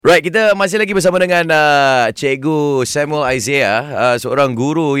Right, kita masih lagi bersama dengan Cikgu Samuel Isaiah, seorang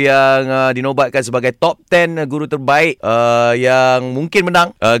guru yang dinobatkan sebagai top 10 guru terbaik yang mungkin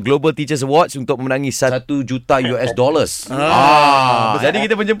menang Global Teachers Awards untuk memenangi $1 juta. Jadi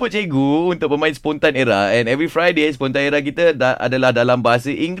kita menjemput cikgu untuk bermain Spontan Era, and every Friday Spontan Era kita adalah dalam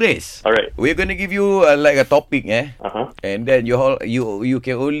bahasa Inggeris. Alright. We're going to give you like a topic and then you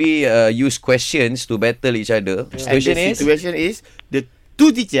can only use questions to battle each other. Situation is the two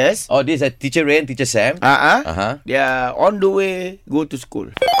teachers. Oh, this is Teacher Ray and Teacher Sam. They are on the way go to school.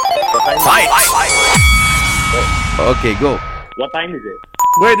 Fight! Okay, go. What time is it?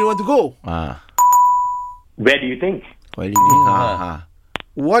 Where do you want to go? Where do you think?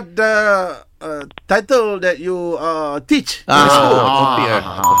 What the title that you teach?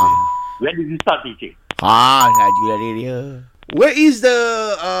 When did you start teaching? Laju dari dia. Where is the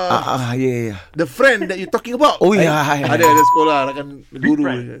the friend that you talking about? Oh ya. Ada sekolah kan guru.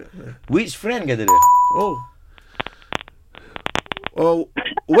 Which friend kata dia?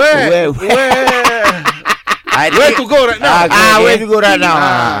 Where to go right now? Where to go right now?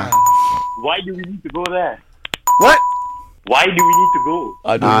 Why do we need to go there? What? Why do we need to go?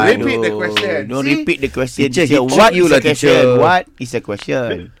 Repeat the question. Don't repeat the question. Teacher, What is the question? teacher. What is the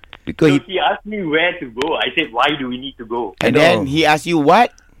question? Because So he asked me where to go. I said, why do we need to go? And then he asked you what?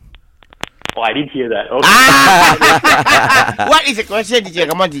 Oh, I didn't hear that. Okay. What is the question, teacher?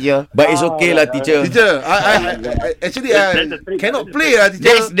 Come on, teacher. but it's okay lah, teacher. Teacher, I actually That's the trick. cannot play lah,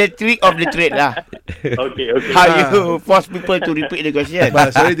 teacher. That's the trick of the trade lah. Okay. How you force people to repeat the question.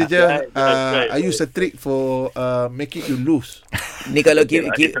 But sorry, teacher. Right. I use a trick for making you lose. Ni kalau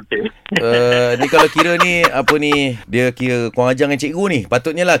kira It's okay. ni kalau kira ni apa ni, dia kira kurang ajar dengan cikgu ni.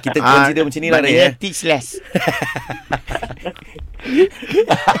 Patutnya lah kita consider macam ni lah, Ray. Maknanya teach less.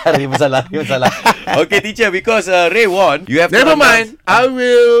 Ray masalah. Okay, teacher, because Ray won, you have to Never announce- mind. I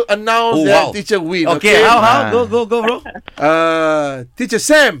will announce that teacher win. Okay, how? Go, bro. Teacher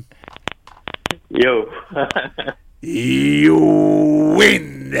Sam, Yo. you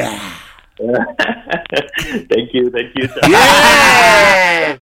win. Thank you, sir. Yeah.